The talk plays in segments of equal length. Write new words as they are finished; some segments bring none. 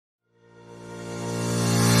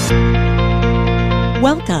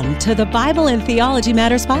Welcome to the Bible and Theology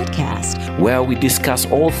Matters podcast, where we discuss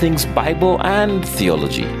all things Bible and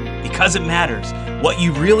theology. Because it matters. What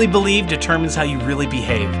you really believe determines how you really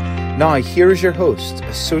behave. Now, here is your host,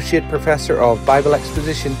 Associate Professor of Bible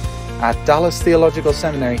Exposition at Dallas Theological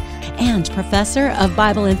Seminary and Professor of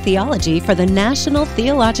Bible and Theology for the National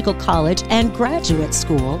Theological College and Graduate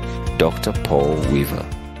School, Dr. Paul Weaver.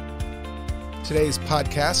 Today's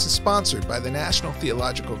podcast is sponsored by the National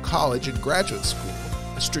Theological College and Graduate School,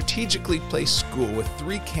 a strategically placed school with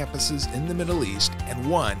 3 campuses in the Middle East and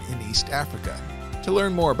 1 in East Africa. To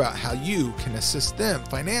learn more about how you can assist them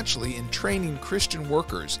financially in training Christian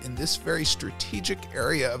workers in this very strategic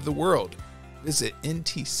area of the world, visit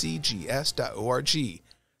ntcgs.org.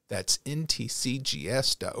 That's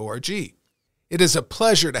ntcgs.org. It is a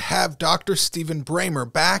pleasure to have Dr. Stephen Bramer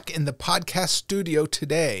back in the podcast studio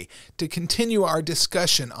today to continue our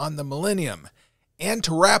discussion on the Millennium and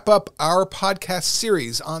to wrap up our podcast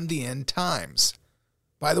series on the end times.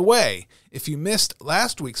 By the way, if you missed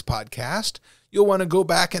last week's podcast, you'll want to go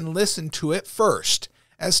back and listen to it first,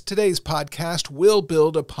 as today's podcast will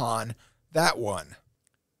build upon that one.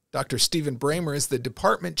 Dr. Stephen Bramer is the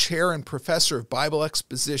Department Chair and Professor of Bible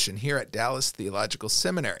Exposition here at Dallas Theological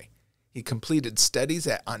Seminary. He completed studies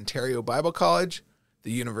at Ontario Bible College,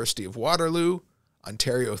 the University of Waterloo,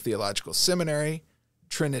 Ontario Theological Seminary,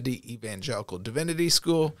 Trinity Evangelical Divinity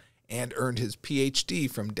School, and earned his Ph.D.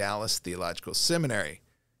 from Dallas Theological Seminary.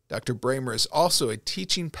 Dr. Bramer is also a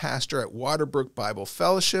teaching pastor at Waterbrook Bible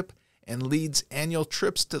Fellowship and leads annual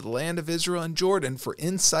trips to the land of Israel and Jordan for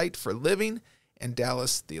Insight for Living and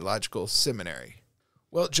Dallas Theological Seminary.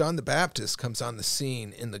 Well, John the Baptist comes on the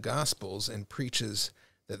scene in the Gospels and preaches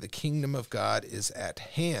that the kingdom of God is at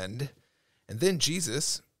hand. And then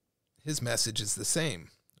Jesus, his message is the same.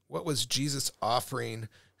 What was Jesus offering?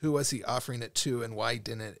 Who was he offering it to? And why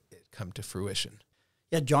didn't it come to fruition?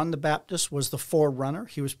 Yeah, John the Baptist was the forerunner.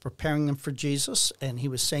 He was preparing them for Jesus, and he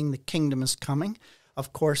was saying the kingdom is coming.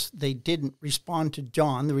 Of course, they didn't respond to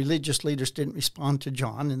John. The religious leaders didn't respond to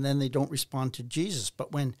John, and then they don't respond to Jesus.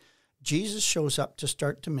 But when Jesus shows up to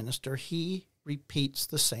start to minister, he repeats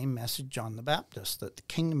the same message, John the Baptist, that the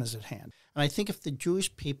kingdom is at hand. And I think if the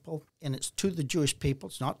Jewish people, and it's to the Jewish people,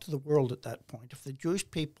 it's not to the world at that point, if the Jewish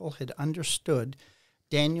people had understood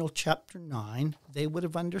Daniel chapter 9, they would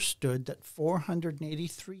have understood that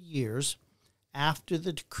 483 years after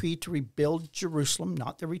the decree to rebuild Jerusalem,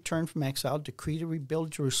 not the return from exile, decree to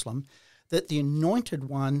rebuild Jerusalem, that the Anointed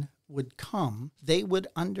One would come. They would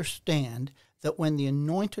understand that when the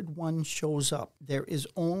Anointed One shows up, there is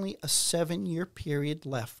only a 7-year period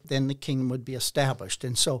left, then the kingdom would be established.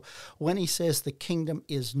 And so when he says the kingdom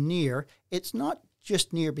is near, it's not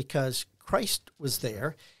just near because Christ was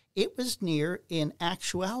there. It was near in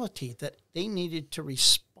actuality that they needed to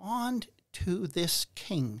respond to this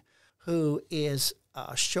king who is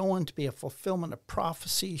shown to be a fulfillment of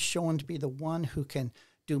prophecy, shown to be the one who can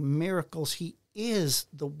do miracles. He is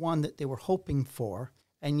the one that they were hoping for.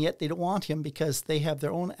 And yet they don't want him because they have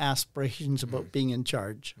their own aspirations about being in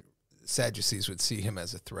charge. Sadducees would see him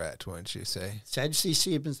as a threat, wouldn't you say? Sadducees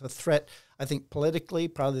see him as a threat. I think politically,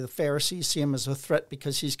 probably the Pharisees see him as a threat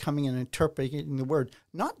because he's coming and interpreting the word,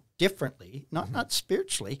 not differently, not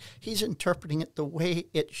spiritually. He's interpreting it the way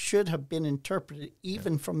it should have been interpreted,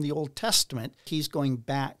 even from the Old Testament. He's going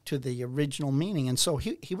back to the original meaning. And so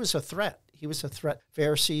he was a threat. He was a threat.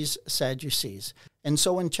 Pharisees, Sadducees. And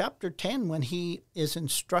so in chapter 10, when he is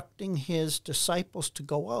instructing his disciples to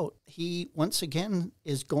go out, he once again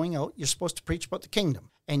is going out. You're supposed to preach about the kingdom.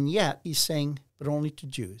 And yet he's saying, but only to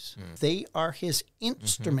Jews. They are his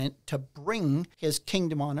instrument to bring his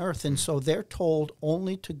kingdom on earth. And so they're told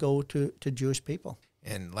only to go to Jewish people.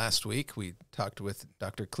 And last week, we talked with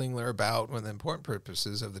Dr. Klingler about one of the important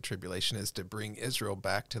purposes of the tribulation is to bring Israel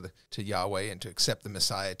back to Yahweh and to accept the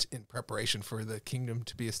Messiah in preparation for the kingdom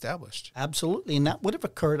to be established. Absolutely. And that would have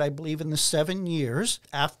occurred, I believe, in the 7 years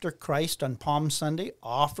after Christ on Palm Sunday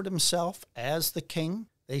offered himself as the king.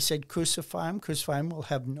 They said, crucify him, we'll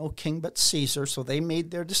have no king but Caesar. So they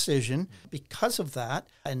made their decision. Because of that,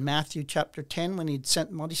 in Matthew chapter 10, when he'd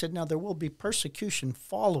sent them out, he said, now there will be persecution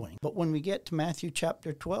following. But when we get to Matthew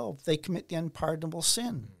chapter 12, they commit the unpardonable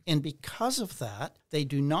sin. And because of that, they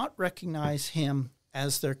do not recognize him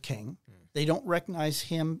as their king. They don't recognize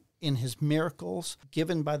him in his miracles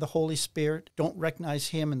given by the Holy Spirit, don't recognize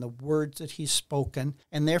him in the words that he's spoken,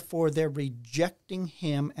 and therefore they're rejecting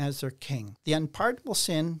him as their king. The unpardonable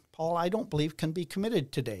sin, Paul, I don't believe can be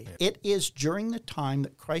committed today. It is during the time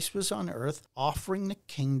that Christ was on earth offering the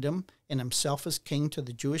kingdom and himself as king to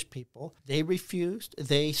the Jewish people. They refused.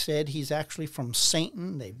 They said he's actually from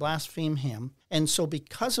Satan. They blasphemed him. And so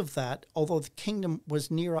because of that, although the kingdom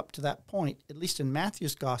was near up to that point, at least in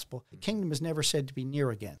Matthew's gospel, the kingdom is never said to be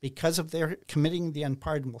near again. Because of their committing the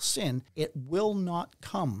unpardonable sin, it will not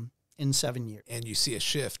come in 7 years. And you see a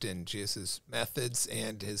shift in Jesus' methods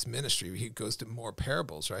and his ministry. He goes to more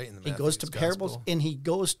parables, right? He goes to parables, and he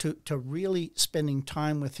goes to really spending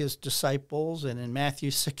time with his disciples. And in Matthew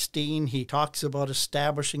 16, he talks about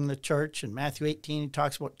establishing the church. In Matthew 18, he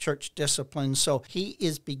talks about church discipline. So he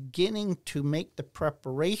is beginning to make the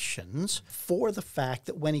preparations for the fact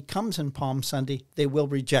that when he comes in Palm Sunday, they will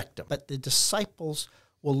reject him. But the disciples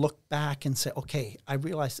will look back and say, okay, I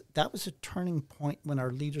realized that was a turning point when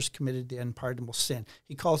our leaders committed the unpardonable sin.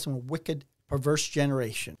 He calls them a wicked, perverse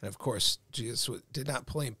generation. And of course, Jesus did not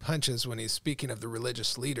pull any punches when he's speaking of the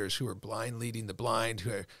religious leaders who are blind leading the blind,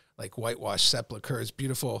 who are like whitewashed sepulchres,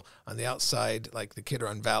 beautiful on the outside, like the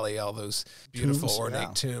Kidron Valley, all those beautiful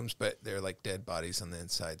ornate tombs, but they're like dead bodies on the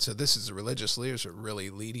inside. So this is the religious leaders are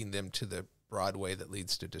really leading them to the broad way that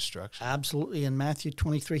leads to destruction. Absolutely. In Matthew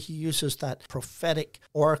 23, he uses that prophetic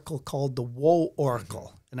oracle called the woe oracle.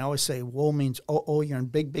 Mm-hmm. And I always say woe means, you're in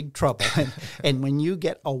big, big trouble. And when you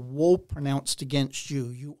get a woe pronounced against you,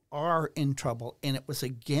 you are in trouble. And it was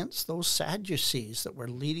against those Sadducees that were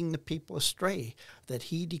leading the people astray that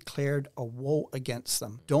he declared a woe against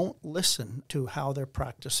them. Don't listen to how they're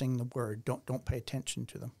practicing the word. Don't pay attention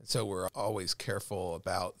to them. So we're always careful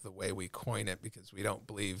about the way we coin it, because we don't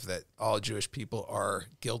believe that all Jewish people are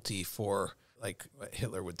guilty for, like what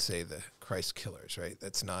Hitler would say, the Christ killers, right?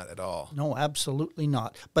 That's not at all. No, absolutely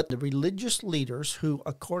not. But the religious leaders who,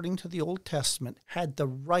 according to the Old Testament, had the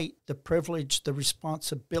right, the privilege, the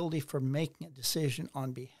responsibility for making a decision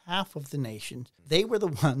on behalf of the nation, they were the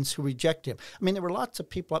ones who rejected him. I mean, there were lots of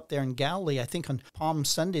people up there in Galilee. I think on Palm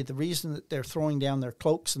Sunday, the reason that they're throwing down their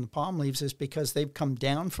cloaks and the palm leaves is because they've come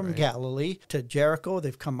down from Galilee to Jericho.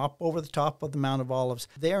 They've come up over the top of the Mount of Olives.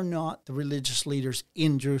 They're not the religious leaders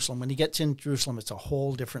in Jerusalem. When he gets in Jerusalem, it's a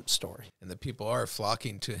whole different story. And the people are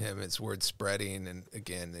flocking to him. His word spreading. And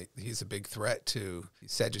again, he's a big threat to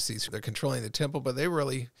these Sadducees. They're controlling the temple, but they're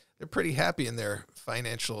pretty happy in their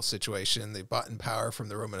financial situation. They bought in power from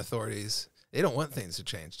the Roman authorities. They don't want things to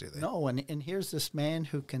change, do they? No, and here's this man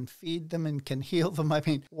who can feed them and can heal them. I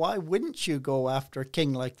mean, why wouldn't you go after a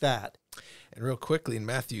king like that? And real quickly, in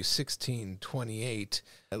Matthew 16:28,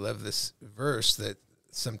 I love this verse that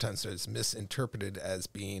sometimes is misinterpreted as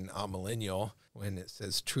being amillennial, when it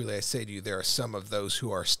says, "Truly I say to you, there are some of those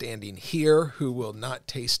who are standing here who will not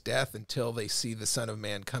taste death until they see the Son of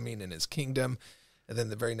Man coming in his kingdom." And then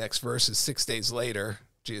the very next verse is 6 days later,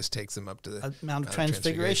 Jesus takes them up to the Mount of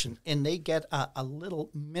Transfiguration. And they get a little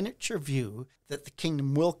miniature view that the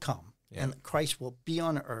kingdom will come. Yeah. And that Christ will be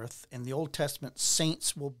on earth, and the Old Testament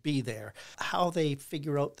saints will be there. How they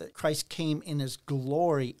figure out that Christ came in his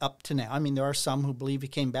glory up to now. I mean, there are some who believe he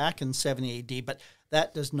came back in 70 AD, but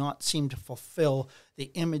that does not seem to fulfill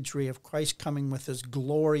the imagery of Christ coming with his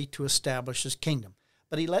glory to establish his kingdom.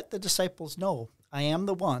 But he let the disciples know, I am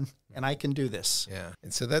the one, and I can do this. Yeah,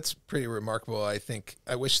 and so that's pretty remarkable. I think,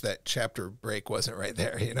 I wish that chapter break wasn't right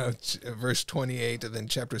there, verse 28 and then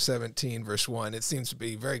chapter 17, verse 1. It seems to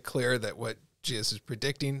be very clear that what Jesus is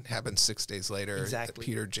predicting happens 6 days later. Exactly.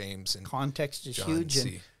 Peter, James, and context is John huge,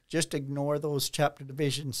 and just ignore those chapter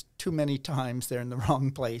divisions too many times. They're in the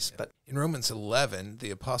wrong place. But in Romans 11,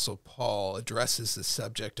 the Apostle Paul addresses the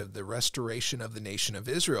subject of the restoration of the nation of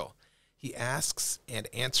Israel. He asks and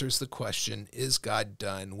answers the question, is God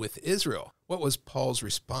done with Israel? What was Paul's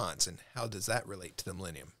response, and how does that relate to the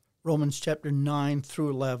millennium? Romans chapter 9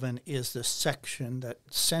 through 11 is the section that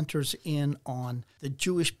centers in on the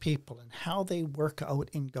Jewish people and how they work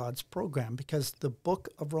out in God's program, because the book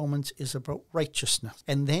of Romans is about righteousness.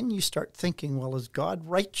 And then you start thinking, well, is God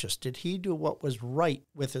righteous? Did he do what was right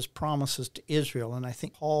with his promises to Israel? And I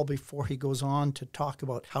think Paul, before he goes on to talk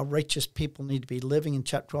about how righteous people need to be living in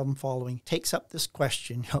chapter 12 and following, takes up this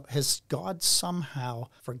question, has God somehow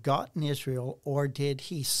forgotten Israel, or did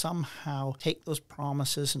he somehow take those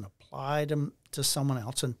promises and applied them to someone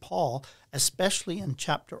else? And Paul, especially in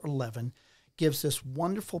chapter 11, gives this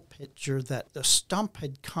wonderful picture that the stump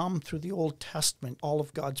had come through the Old Testament, all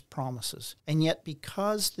of God's promises. And yet,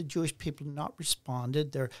 because the Jewish people had not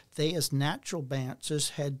responded, they as natural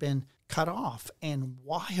branches had been cut off and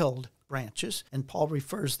wild branches, and Paul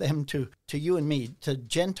refers them to you and me, to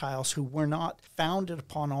Gentiles who were not founded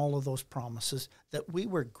upon all of those promises, that we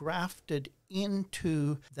were grafted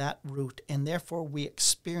into that root, and therefore we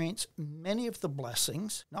experience many of the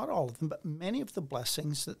blessings, not all of them, but many of the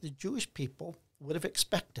blessings that the Jewish people would have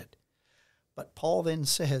expected. But Paul then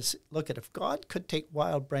says, look, if God could take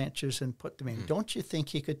wild branches and put them in, don't you think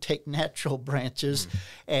he could take natural branches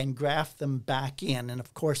and graft them back in? And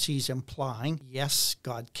of course, he's implying, yes,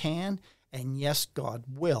 God can, and yes, God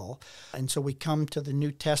will. And so we come to the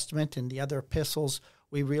New Testament and the other epistles,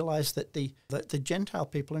 we realize that the Gentile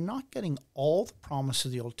people are not getting all the promise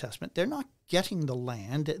of the Old Testament. They're not getting the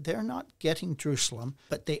land. They're not getting Jerusalem,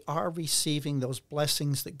 but they are receiving those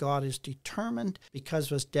blessings that God is determined because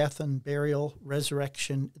of his death and burial,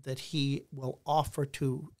 resurrection, that he will offer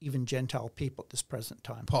to even Gentile people at this present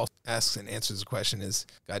time. Paul asks and answers the question, is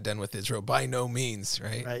God done with Israel? By no means,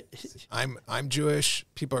 right? Right. I'm Jewish.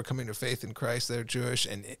 People are coming to faith in Christ. They're Jewish.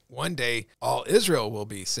 And one day, all Israel will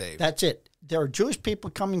be saved. That's it. There are Jewish people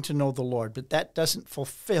coming to know the Lord, but that doesn't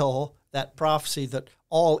fulfill that prophecy that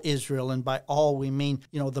all Israel, and by all we mean,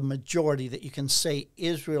 the majority, that you can say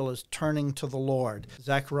Israel is turning to the Lord.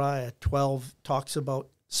 Zechariah 12 talks about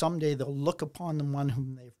someday they'll look upon the one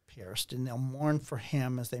whom they've pierced, and they'll mourn for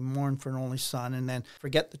him as they mourn for an only son. And then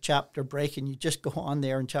forget the chapter break, and you just go on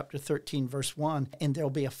there in chapter 13, verse 1, and there'll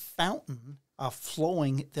be a fountain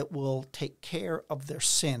flowing that will take care of their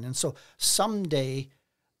sin. And so someday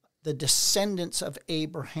the descendants of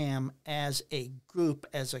Abraham as a group,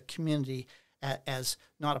 as a community, as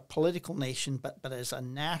not a political nation, but as a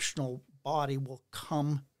national body will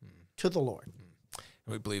come to the Lord.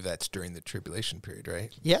 And we believe that's during the tribulation period,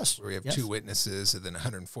 right? Yes. Where we have two witnesses, and then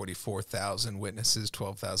 144,000 witnesses,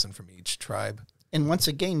 12,000 from each tribe. And once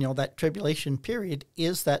again, that tribulation period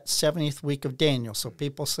is that 70th week of Daniel. So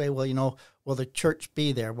people say, well, will the church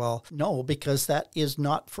be there? Well, no, because that is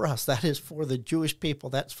not for us. That is for the Jewish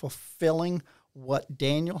people. That's fulfilling what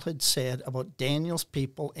Daniel had said about Daniel's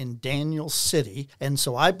people in Daniel's city. And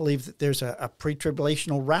so I believe that there's a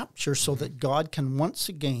pre-tribulational rapture so that God can once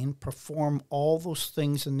again perform all those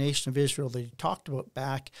things in the nation of Israel that he talked about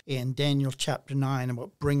back in Daniel chapter 9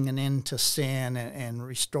 about bringing an end to sin and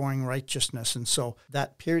restoring righteousness. And so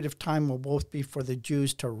that period of time will both be for the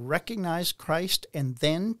Jews to recognize Christ and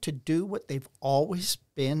then to do what they've always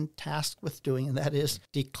been tasked with doing, and that is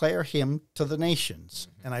declare him to the nations.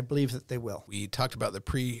 And I believe that they will. We talked about the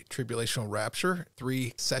pre-tribulational rapture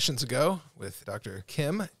 3 sessions ago with Dr.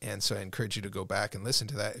 Kim, and so I encourage you to go back and listen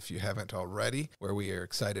to that if you haven't already, where we are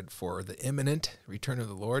excited for the imminent return of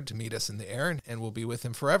the Lord to meet us in the air, and we'll be with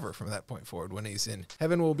him forever from that point forward. When he's in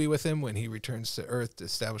heaven, we'll be with him. When he returns to earth to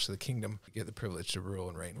establish the kingdom, we get the privilege to rule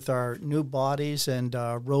and reign. With our new bodies and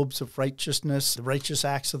robes of righteousness, the righteous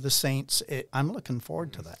acts of the saints, I'm looking forward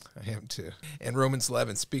to that. I am too. And Romans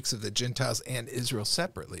 11 speaks of the Gentiles and Israel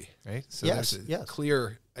separately, right? So there's a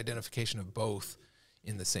clear identification of both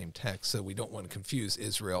in the same text, so we don't want to confuse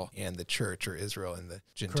Israel and the church or Israel and the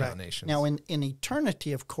Gentile nations. Now, in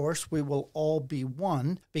eternity, of course, we will all be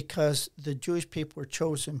one because the Jewish people were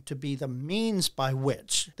chosen to be the means by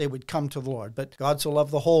which they would come to the Lord. But God so loved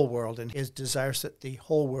the whole world, and his desires that the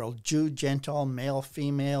whole world, Jew, Gentile, male,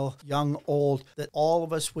 female, young, old, that all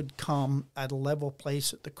of us would come at a level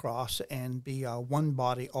place at the cross and be one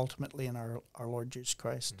body ultimately in our Lord Jesus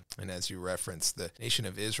Christ. And as you referenced, the nation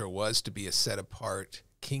of Israel was to be a set-apart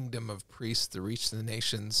kingdom of priests to reach the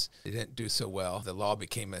nations. They didn't do so well. The law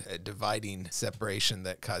became a dividing separation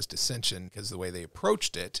that caused dissension because of the way they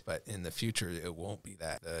approached it. But in the future, it won't be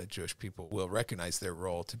that. The Jewish people will recognize their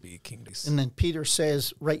role to be kings. And then Peter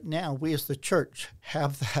says, right now, we as the church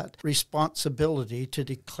have that responsibility to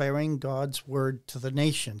declaring God's word to the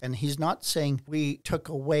nation. And he's not saying we took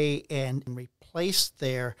away and replaced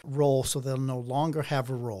their role so they'll no longer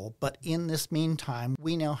have a role. But in this meantime,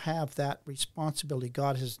 we now have that responsibility.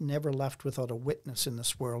 God has never left without a witness in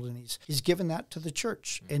this world, and he's given that to the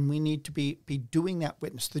church, and we need to be doing that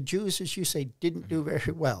witness. The Jews, as you say, didn't do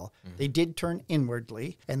very well. They did turn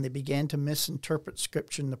inwardly, and they began to misinterpret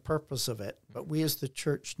Scripture and the purpose of it. But we as the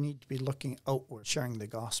church need to be looking outward, sharing the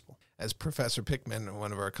gospel. As Professor Pickman,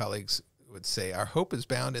 one of our colleagues, would say, our hope is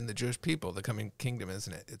bound in the Jewish people, the coming kingdom,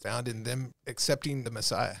 isn't it? It's bound in them accepting the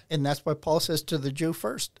Messiah. And that's why Paul says to the Jew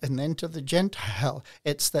first and then to the Gentile.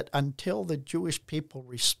 It's that until the Jewish people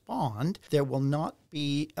respond, there will not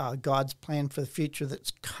be God's plan for the future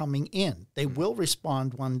that's coming in. They will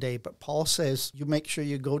respond one day, but Paul says, you make sure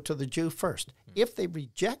you go to the Jew first. If they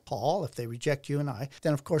reject Paul, if they reject you and I,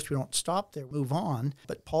 then of course we don't stop there, move on.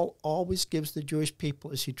 But Paul always gives the Jewish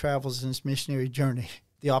people, as he travels in his missionary journey,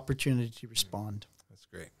 the opportunity to respond. That's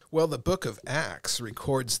great. Well, the book of Acts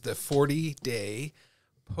records the 40-day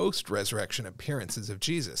post-resurrection appearances of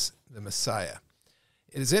Jesus, the Messiah.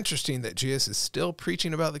 It is interesting that Jesus is still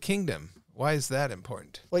preaching about the kingdom. Why is that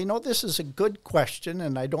important? Well, this is a good question,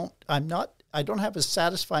 and I don't have a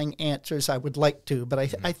satisfying answer as I would like to, but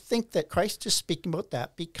I think that Christ is speaking about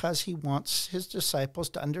that because he wants his disciples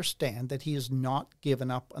to understand that he has not given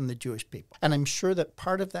up on the Jewish people. And I'm sure that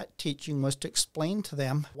part of that teaching was to explain to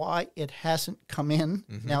them why it hasn't come in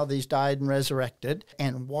now that he's died and resurrected,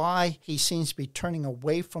 and why he seems to be turning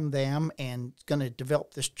away from them and going to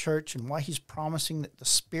develop this church, and why he's promising that the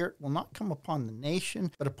Spirit will not come upon the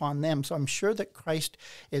nation, but upon them. So I'm sure that Christ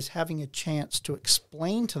is having a chance to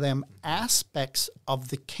explain to them aspects of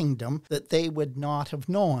the kingdom that they would not have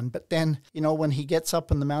known. But then, when he gets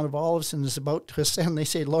up on the Mount of Olives and is about to ascend, they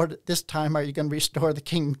say, Lord, at this time, are you going to restore the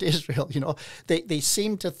kingdom to Israel? They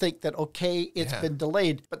seem to think that, okay, it's been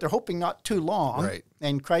delayed, but they're hoping not too long. Right.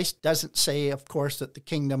 And Christ doesn't say, of course, that the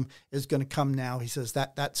kingdom is going to come now. He says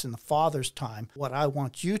that's in the Father's time. What I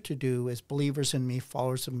want you to do as believers in me,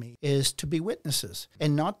 followers of me, is to be witnesses.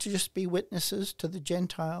 And not to just be witnesses to the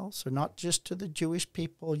Gentiles or not just to the Jewish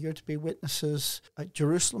people. You're to be witnesses at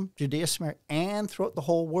Jerusalem, Judea, Samaria, and throughout the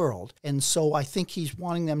whole world. And so I think he's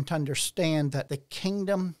wanting them to understand that the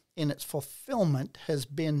kingdom in its fulfillment has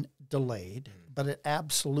been delayed, but it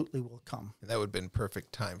absolutely will come. And that would have been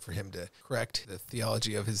perfect time for him to correct the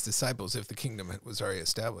theology of his disciples if the kingdom was already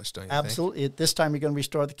established, don't you Absolutely. At this time, you're going to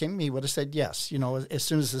restore the kingdom. He would have said yes. As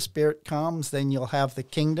soon as the Spirit comes, then you'll have the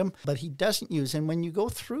kingdom. But he doesn't use, and when you go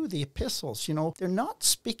through the epistles, they're not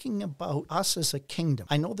speaking about us as a kingdom.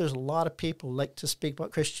 I know there's a lot of people who like to speak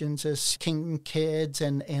about Christians as kingdom kids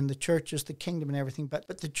and the church is the kingdom and everything, but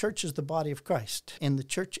the church is the body of Christ, and the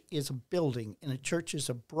church is a building, and a church is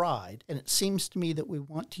a bride, and it seems to me that we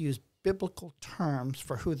want to use biblical terms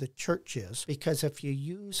for who the church is, because if you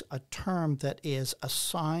use a term that is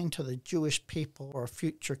assigned to the Jewish people or a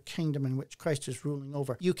future kingdom in which Christ is ruling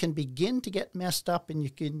over, you can begin to get messed up and you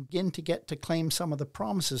can begin to get to claim some of the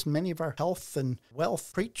promises. Many of our health and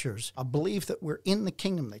wealth preachers believe that we're in the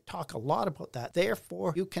kingdom. They talk a lot about that.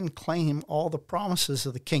 Therefore, you can claim all the promises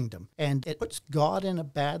of the kingdom. And it puts God in a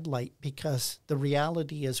bad light, because the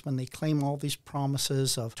reality is when they claim all these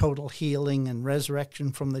promises of total healing and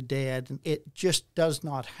resurrection from the dead, it just does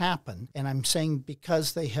not happen. And I'm saying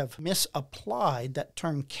because they have misapplied that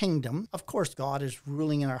term kingdom, of course, God is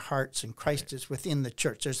ruling in our hearts and Christ is within the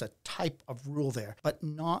church. There's a type of rule there, but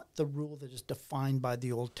not the rule that is defined by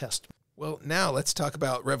the Old Testament. Well, now let's talk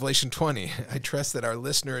about Revelation 20. I trust that our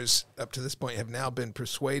listeners up to this point have now been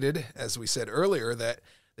persuaded, as we said earlier, that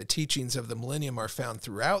the teachings of the Millennium are found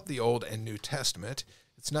throughout the Old and New Testament.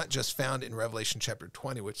 It's not just found in Revelation chapter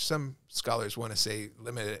 20, which some scholars want to say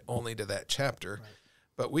limited only to that chapter. Right.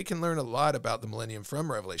 But we can learn a lot about the Millennium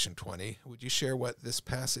from Revelation 20. Would you share what this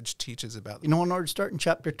passage teaches about? In order to start in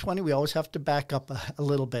chapter 20, we always have to back up a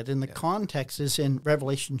little bit. And the context is in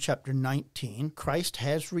Revelation chapter 19. Christ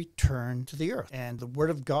has returned to the earth, and the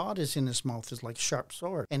word of God is in his mouth, is like a sharp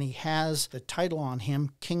sword. And he has the title on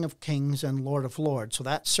him, King of Kings and Lord of Lords. So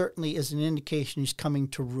that certainly is an indication he's coming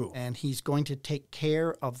to rule. And he's going to take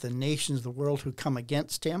care of the nations of the world who come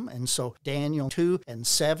against him. And so Daniel 2 and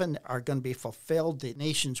 7 are going to be fulfilled. The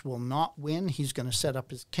nations will not win. He's going to set up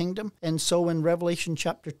his kingdom. And so in Revelation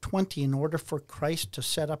chapter 20, in order for Christ to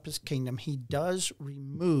set up his kingdom, he does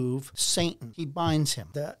remove Satan. He binds him.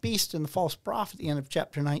 The beast and the false prophet at the end of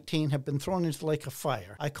chapter 19 have been thrown into the lake of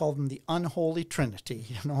fire. I call them the unholy trinity.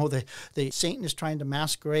 The Satan is trying to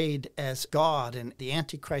masquerade as God, and the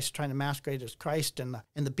Antichrist is trying to masquerade as Christ, and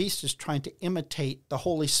the beast is trying to imitate the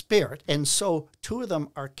Holy Spirit. And so two of them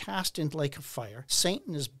are cast into the lake of fire.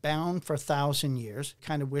 Satan is bound for 1,000 years.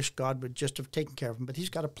 Kind of wish God would just have taken care of him, but he's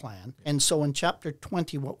got a plan. And so in chapter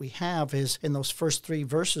 20, what we have is, in those first 3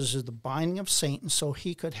 verses, is the binding of Satan so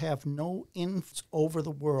he could have no influence over the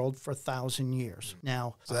world for 1,000 years.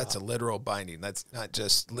 Now, so that's a literal binding. That's not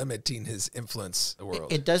just limiting his influence in the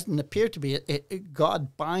world. It doesn't appear to be.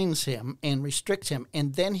 God binds him and restricts him,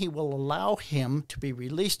 and then he will allow him to be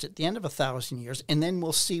released at the end of 1,000 years, and then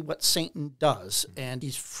we'll see what Satan does, and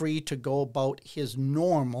he's free to go about his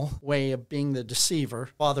normal way of being the deceiver,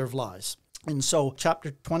 father of lies. And so chapter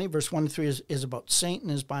 20, verse 1 to 3 is about Satan,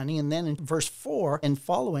 his binding. And then in verse 4 and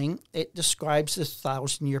following, it describes this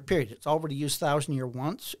 1,000-year period. It's already used 1,000-year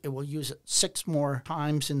once. It will use it 6 more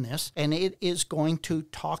times in this. And it is going to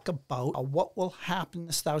talk about what will happen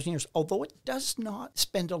this 1,000 years. Although it does not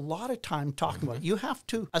spend a lot of time talking about it. You have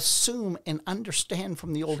to assume and understand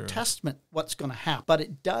from the Old Testament what's going to happen. But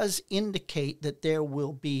it does indicate that there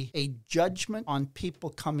will be a judgment on people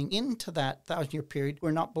coming into that 1,000-year period who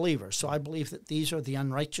are not believers. So I believe believe that these are the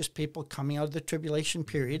unrighteous people coming out of the tribulation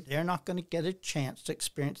period. They're not going to get a chance to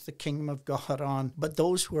experience the kingdom of God on, but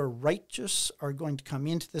those who are righteous are going to come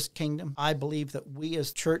into this kingdom. I believe that we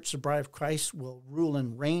as church, the bride of Christ, will rule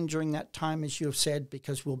and reign during that time, as you have said,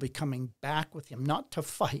 because we'll be coming back with him, not to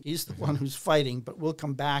fight. He's the one who's fighting, but we'll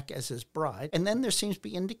come back as his bride. And then there seems to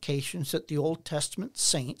be indications that the Old Testament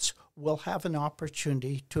saints will have an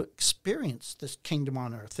opportunity to experience this kingdom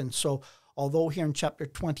on earth. And so although here in chapter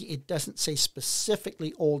 20, it doesn't say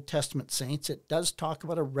specifically Old Testament saints, it does talk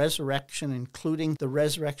about a resurrection, including the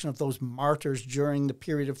resurrection of those martyrs during the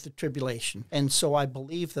period of the tribulation. And so I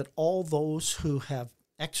believe that all those who have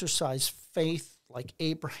exercised faith, like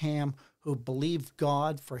Abraham, who believed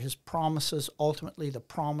God for his promises, ultimately the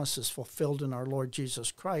promise is fulfilled in our Lord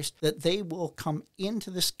Jesus Christ, that they will come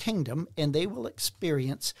into this kingdom and they will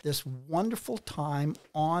experience this wonderful time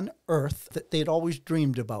on earth that they'd always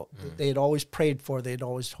dreamed about, that they had always prayed for, they'd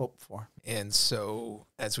always hoped for. And so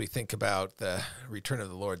as we think about the return of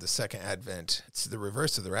the Lord, the second advent, it's the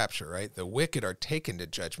reverse of the rapture, right? The wicked are taken to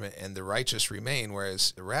judgment and the righteous remain,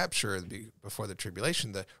 whereas the rapture, before the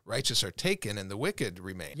tribulation, the righteous are taken and the wicked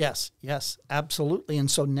remain. Yes, absolutely.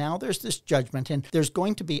 And so now there's this judgment, and there's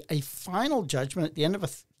going to be a final judgment at the end of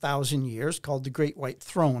 1,000 years called the Great White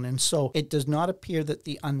Throne. And so it does not appear that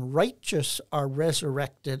the unrighteous are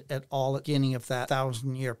resurrected at all at the beginning of that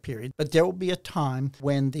 1,000-year period. But there will be a time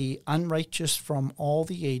when the unrighteous from all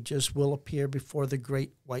the ages will appear before the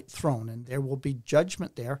Great White Throne, and there will be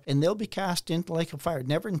judgment there, and they'll be cast into the lake of fire.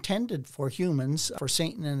 Never intended for humans, for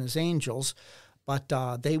Satan and his angels,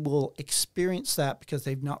 but they will experience that because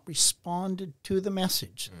they've not responded to the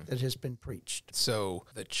message that has been preached. So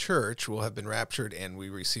the church will have been raptured and we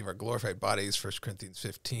receive our glorified bodies, 1 Corinthians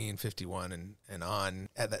 15, 51, and on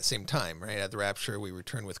at that same time, right? At the rapture, we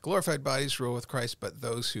return with glorified bodies, rule with Christ, but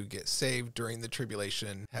those who get saved during the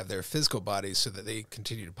tribulation have their physical bodies so that they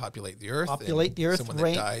continue to populate the earth. Someone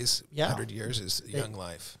that dies 100 years is a young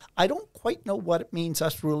life. I don't quite know what it means,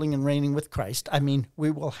 us ruling and reigning with Christ. I mean,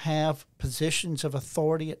 we will have positions of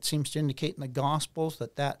authority. It seems to indicate in the Gospels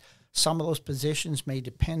that some of those positions may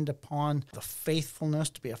depend upon the faithfulness,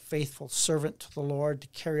 to be a faithful servant to the Lord, to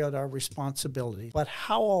carry out our responsibility. But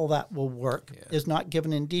how all that will work is not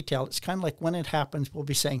given in detail. It's kind of like when it happens, we'll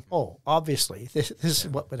be saying, oh, obviously, this is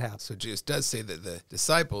what would happen. So Jesus does say that the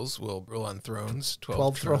disciples will rule on thrones,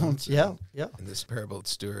 12 thrones. Yeah. And this parable of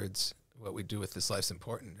stewards, what we do with this life's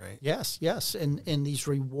important, right? Yes. And these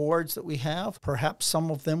rewards that we have, perhaps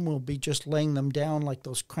some of them will be just laying them down like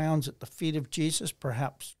those crowns at the feet of Jesus.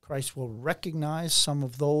 Perhaps Christ will recognize some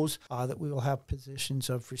of those that we will have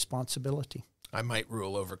positions of responsibility. I might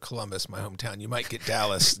rule over Columbus, my hometown. You might get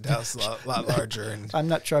Dallas. Dallas is a lot larger. And I'm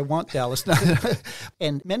not sure I want Dallas.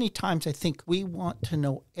 And many times I think we want to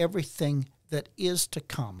know everything that is to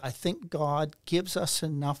come. I think God gives us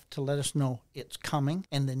enough to let us know it's coming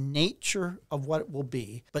and the nature of what it will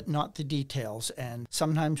be, but not the details. And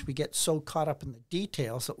sometimes we get so caught up in the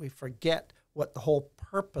details that we forget what the whole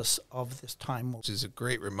purpose of this time will be. Which is a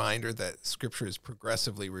great reminder that Scripture is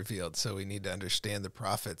progressively revealed, so we need to understand the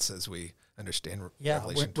prophets as we understand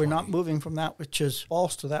Revelation 20. We're not moving from that which is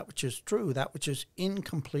false to that which is true, that which is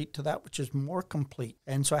incomplete to that which is more complete.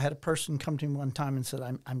 And so I had a person come to me one time and said,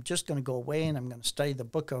 I'm just going to go away and I'm going to study the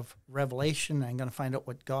book of Revelation and I'm going to find out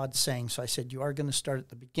what God's saying. So I said, you are going to start at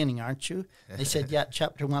the beginning, aren't you? They said, yeah,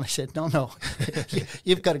 chapter 1. I said, no.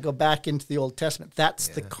 You've got to go back into the Old Testament. That's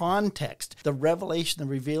the context. The revelation, the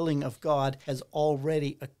revealing of God has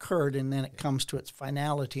already occurred, and then it comes to its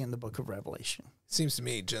finality in the book of Revelation. It seems to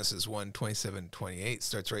me Genesis 1, 27, 28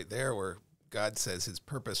 starts right there where God says his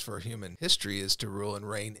purpose for human history is to rule and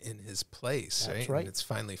reign in his place. That's right. And it's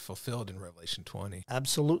finally fulfilled in Revelation 20.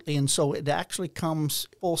 Absolutely. And so it actually comes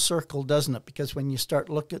full circle, doesn't it? Because when you start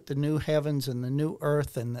looking at the new heavens and the new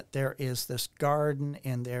earth, and that there is this garden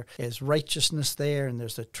and there is righteousness there and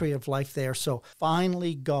there's a tree of life there. So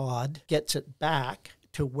finally God gets it back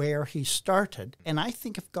to where he started. And I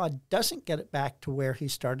think if God doesn't get it back to where he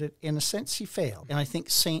started, in a sense he failed. And I think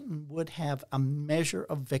Satan would have a measure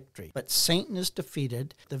of victory. But Satan is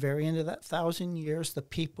defeated. At the very end of that 1,000 years, the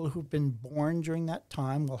people who've been born during that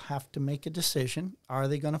time will have to make a decision. Are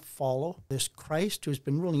they going to follow this Christ who's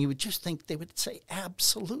been ruling? You would just think they would say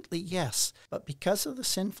absolutely yes. But because of the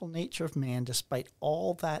sinful nature of man, despite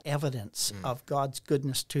all that evidence of God's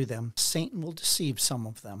goodness to them, Satan will deceive some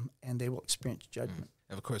of them and they will experience judgment.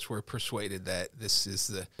 And of course, we're persuaded that this is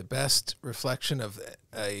the best reflection of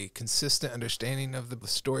a consistent understanding of the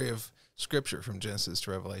story of Scripture from Genesis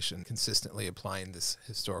to Revelation, consistently applying this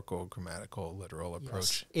historical, grammatical, literal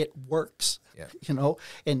approach. Yes, it works,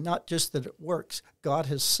 and not just that it works. God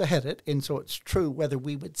has said it, and so it's true, whether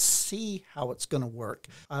we would see how it's going to work.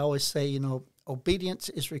 I always say, obedience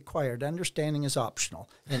is required. Understanding is optional.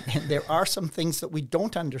 And there are some things that we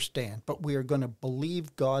don't understand, but we are going to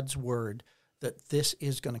believe God's word that this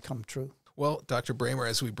is going to come true. Well, Dr. Bramer,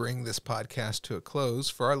 as we bring this podcast to a close,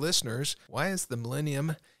 for our listeners, why is the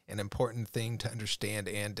Millennium an important thing to understand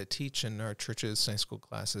and to teach in our churches, Sunday school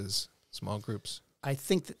classes, small groups? I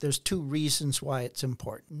think that there's two reasons why it's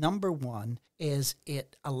important. Number one is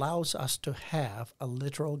it allows us to have a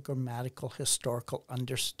literal, grammatical, historical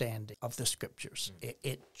understanding of the Scriptures.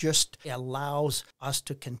 It just allows us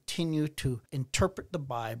to continue to interpret the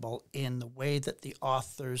Bible in the way that the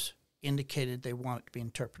authors indicated they want it to be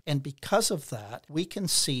interpreted. And because of that, we can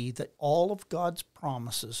see that all of God's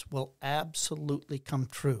promises will absolutely come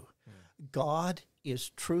true. God is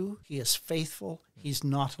true. He is faithful. He's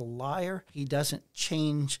not a liar. He doesn't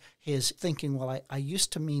change his thinking, well, I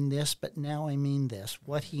used to mean this, but now I mean this.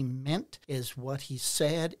 What he meant is what he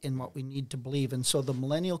said and what we need to believe. And so the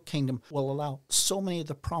millennial kingdom will allow so many of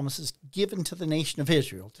the promises given to the nation of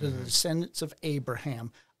Israel, to the descendants of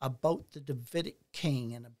Abraham, about the Davidic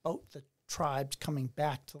king and about the tribes coming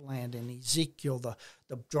back to the land, and Ezekiel, the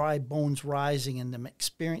dry bones rising and them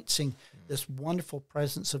experiencing this wonderful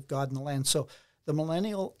presence of God in the land. So the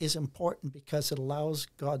millennial is important because it allows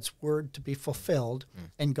God's word to be fulfilled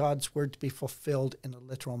and God's word to be fulfilled in a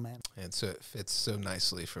literal manner. And so it fits so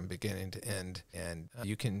nicely from beginning to end. And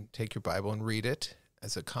you can take your Bible and read it.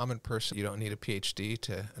 As a common person, you don't need a PhD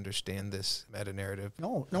to understand this meta-narrative.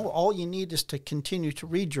 No, all you need is to continue to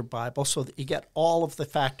read your Bible so that you get all of the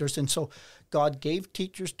factors. And so God gave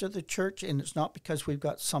teachers to the church, and it's not because we've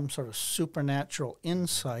got some sort of supernatural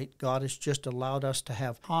insight. God has just allowed us to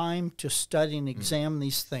have time to study and examine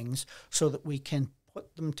these things so that we can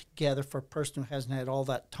put them together for a person who hasn't had all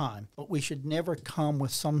that time. But we should never come with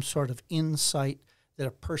some sort of insight that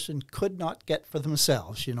a person could not get for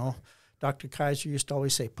themselves, Dr. Kaiser used to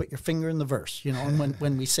always say, put your finger in the verse, and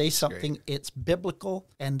when we say something, it's biblical,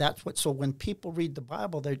 and that's what, so when people read the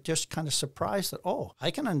Bible, they're just kind of surprised that, oh,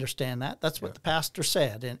 I can understand that. That's what the pastor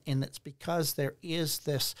said, and it's because there is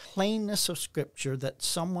this plainness of Scripture that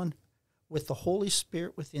someone with the Holy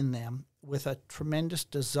Spirit within them, with a tremendous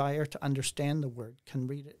desire to understand the Word, can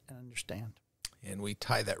read it and understand. And we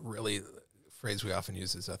tie that phrase we often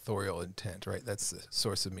use is authorial intent, right? That's the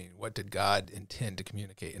source of meaning. What did God intend to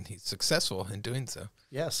communicate? And he's successful in doing so.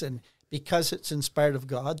 Yes, and because it's inspired of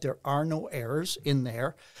God, there are no errors in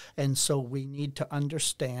there. And so we need to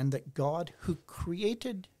understand that God, who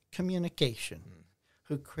created communication,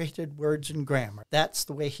 who created words and grammar, that's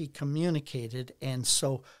the way he communicated. And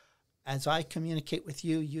so as I communicate with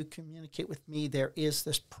you, you communicate with me, there is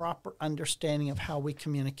this proper understanding of how we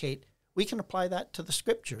communicate. We can apply that to the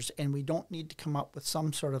Scriptures, and we don't need to come up with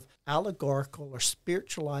some sort of allegorical or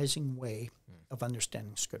spiritualizing way of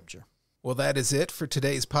understanding Scripture. Well, that is it for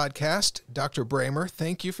today's podcast. Dr. Bramer,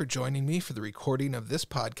 thank you for joining me for the recording of this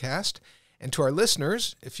podcast. And to our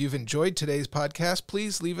listeners, if you've enjoyed today's podcast,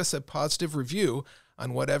 please leave us a positive review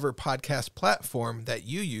on whatever podcast platform that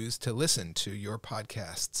you use to listen to your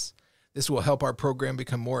podcasts. This will help our program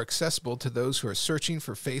become more accessible to those who are searching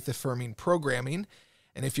for faith-affirming programming.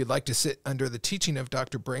 And if you'd like to sit under the teaching of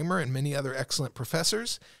Dr. Bramer and many other excellent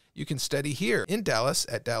professors, you can study here in Dallas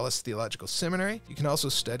at Dallas Theological Seminary. You can also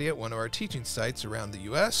study at one of our teaching sites around the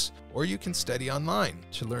U.S., or you can study online.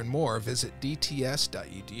 To learn more, visit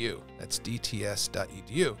dts.edu. That's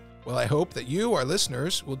dts.edu. Well, I hope that you, our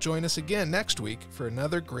listeners, will join us again next week for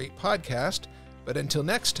another great podcast. But until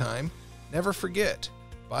next time, never forget,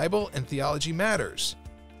 Bible and theology matters,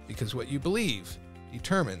 because what you believe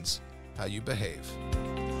determines how you behave.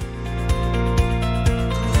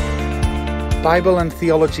 Bible and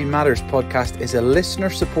Theology Matters podcast is a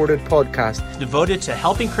listener-supported podcast devoted to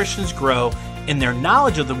helping Christians grow in their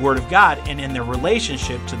knowledge of the Word of God and in their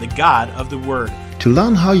relationship to the God of the Word. To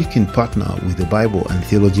learn how you can partner with the Bible and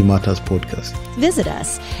Theology Matters podcast, visit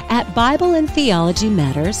us at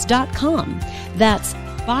BibleandTheologyMatters.com. That's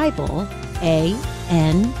Bible,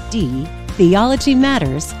 A-N-D,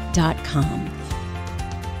 TheologyMatters.com.